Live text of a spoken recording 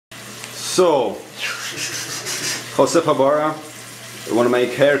So, Jose Fabara, we want to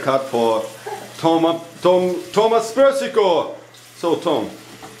make haircut for Thomas Persico. So Tom,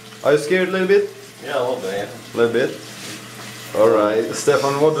 are you scared a little bit? Yeah, a little bit. Yeah. A little bit. All right,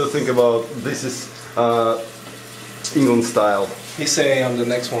 Stefan, what do you think about this? Is England style? He's saying I'm the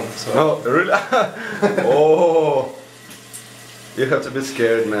next one. So. Oh, really? Oh, you have to be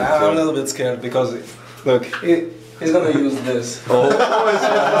scared, man. I'm a little bit scared because look, he's gonna use this. Oh,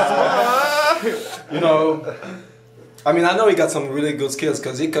 You know, I mean, I know he got some really good skills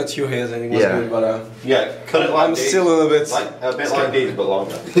because he cut your hairs and he was good, but yeah, cut it like I'm these. still a little bit a bit like these, but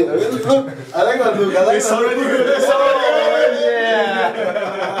longer. I like that look. I like it's that already good. It's already good.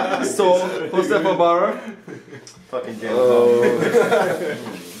 yeah. So, Jose Fabara. Fucking James.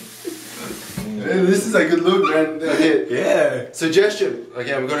 This is a good look, man. Okay. Yeah. Suggestion.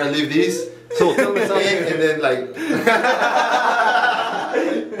 Okay, I'm gonna leave these. So tell me something. And then like.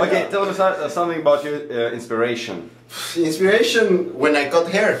 Okay, tell me something about your inspiration. Inspiration when I cut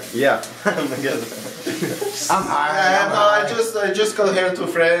hair. Yeah. I just cut hair to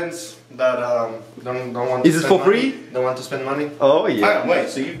friends that don't want. Is it for free? Don't want to spend money. Oh yeah. Wait,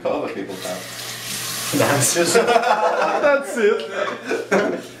 so you've cut other people's hair? That's just. That's it.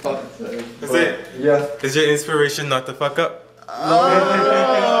 Is it? Yeah. Is your inspiration not to fuck up?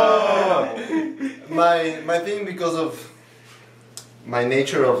 My thing because of my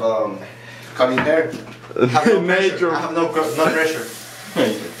nature of cutting hair. I have no pressure. I have no pressure.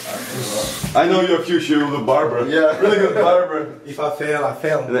 I know your future, you're the barber. Yeah. Really good barber. If I fail, I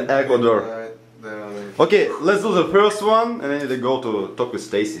fail. In Ecuador. Alright. Okay, let's do the first one and then they go to talk with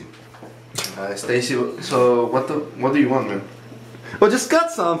Stacy. Stacy, so what do you want, man? Well, just cut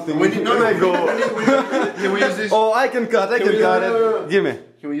something. When I go. Can we use this? Oh, I can cut it. No. Give me.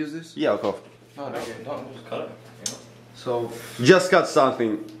 Can we use this? Yeah, okay. No, don't just cut it. You know? So, Just cut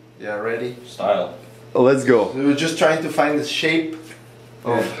something. yeah, ready? Style. Let's go. We were just trying to find the shape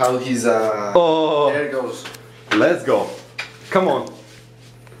of how his Oh, hair goes. let's go. Come on.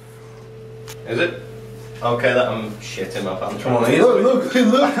 Is it? Okay, that I'm shitting my pants. Come on, Look!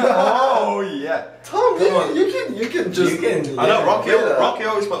 Oh, yeah. Tom, you can just. I know Rocky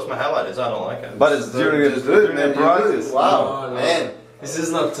always puts my hair like this. I don't like it. But it's during Just do it, man. the practice. Wow, No. man. This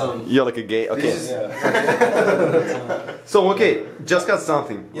is not Tom. You're like a gay. Okay. This is- So, okay, just cut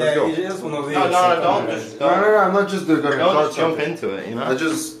something. Let's Yeah, go. you just wanna leave. No, it no, simple, don't man. just No, I'm not just gonna don't cut just jump something. into it. You know. I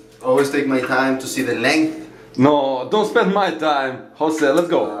just always take my time to see the length. No, don't spend my time. Jose, let's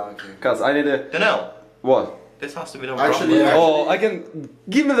go. Okay. Cause I need a. Danelle, What? this has to be done Actually, properly. Oh, I can.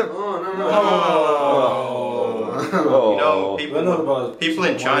 Give me the. Oh, no. Oh. You know, We're not about people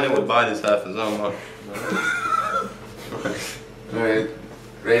in China would buy this hair for so much. Alright,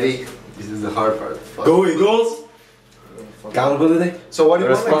 ready? This is the hard part. Fuck. Go Eagles! Accountability. So what do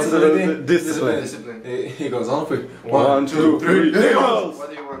you want? Responsibility, discipline. Discipline. He goes on for 1, 2, 3, Eagles! What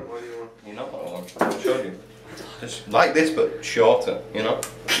do you want? What do you want? You know what I want? I'll show you. Just like this, but shorter. You know.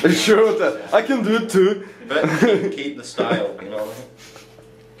 Sure, that I can do it too. But keep the style. You know.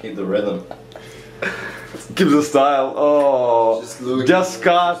 Keep the rhythm. Keep the style. Oh, Look. just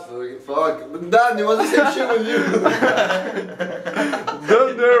cut. Fuck. Dan, it was the same shit with you.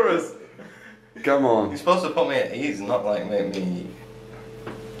 Don't nervous. Come on. You're supposed to put me at ease, not like make me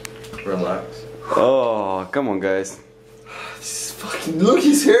relax. Oh, come on, guys. This is fucking. Look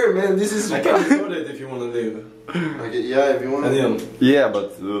his hair, man. This is. I can record it if you wanna leave. Okay, yeah, if you want. Yeah,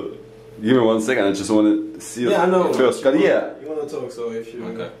 but give me 1 second. I just want to see Yeah, I know. first cut. Yeah. You wanna talk, so if you.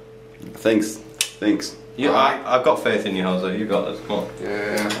 Okay. Thanks. Thanks. I've got faith in you, Jose. You got this. Come on.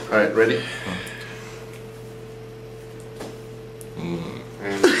 Yeah. Alright, ready?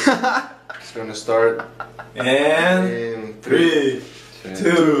 And it's gonna start And in 3,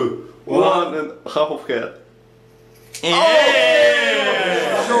 2, 1 and half of head.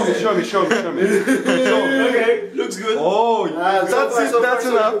 Show me. Okay, looks good. Oh, that's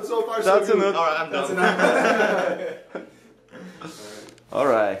enough. So far, That's so good. enough. Alright, I'm done.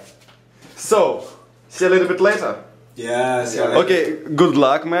 Alright. So, see you a little bit later. Yes, yeah. Okay, good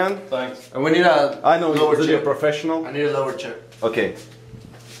luck, man. Thanks. And we need a I know lower you're a chair. professional. I need a lower chair. Okay.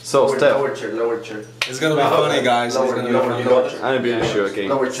 So, Steph. Lower chair. It's gonna be funny, guys. It's gonna be funny. I'm pretty sure, okay.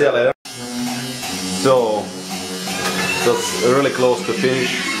 Lower See you later. So, that's really close to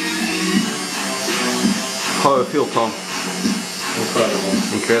finish. How you feel, Tom?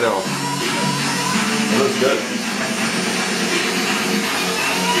 Incredible. It looks good.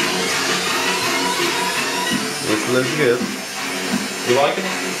 It looks good. You like it?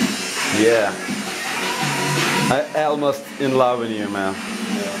 Yeah. I almost in love with you, man.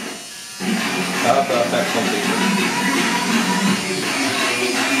 That affects some people.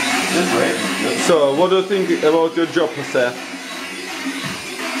 good, right? Good. So, what do you think about your job, Jose?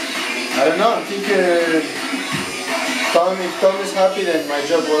 I don't know. I think if Tom is happy, then my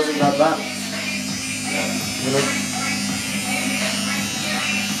job wasn't that bad. You know?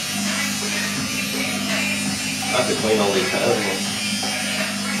 I have to clean all these animals.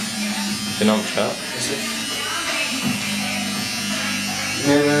 You know I'm sharp.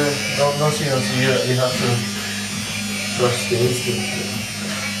 Don't see. You have to trust the instinct.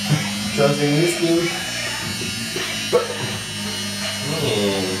 Trust the instinct.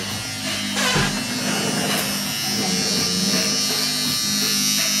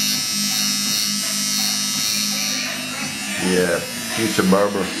 Yeah, future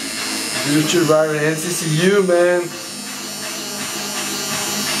barber. Future barber, NCCU, man.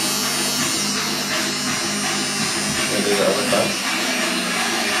 I do that all the time.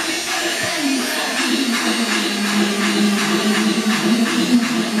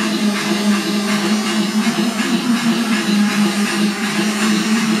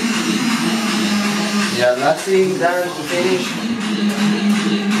 Yeah, last thing, Darren, to finish.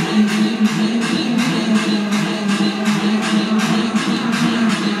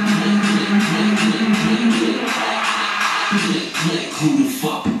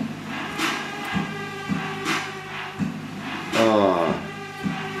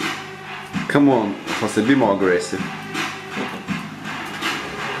 Come on, Jose, be more aggressive.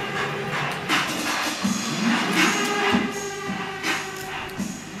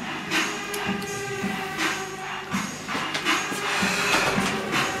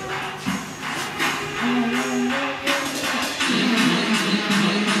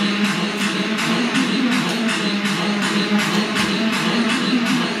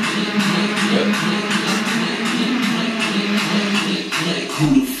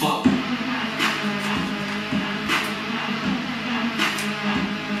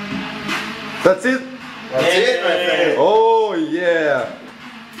 That's it? That's it, my friend. Oh yeah!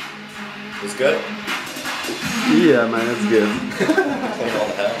 It's good. Yeah man, it's good. Clean all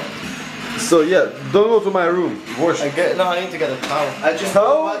the hair. So yeah, don't go to my room. Wash. I need to get a towel. I just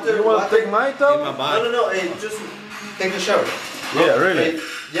Towel? You want to take my In towel? my bag. No, hey, just take a shower. Yeah, really? Hey,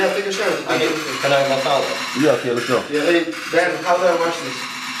 yeah, take a shower. Can I have my towel? Yeah, okay, let's go. Yeah, hey, Dan, how do I wash this?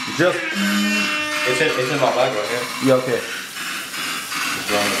 Just, It's in my bag right here. yeah, okay.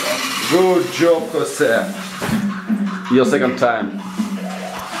 It's around the bag. Good job, Jose. Your second time.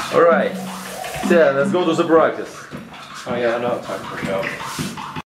 Alright. So yeah, let's go to the practice. Oh yeah, I know. Time for a job.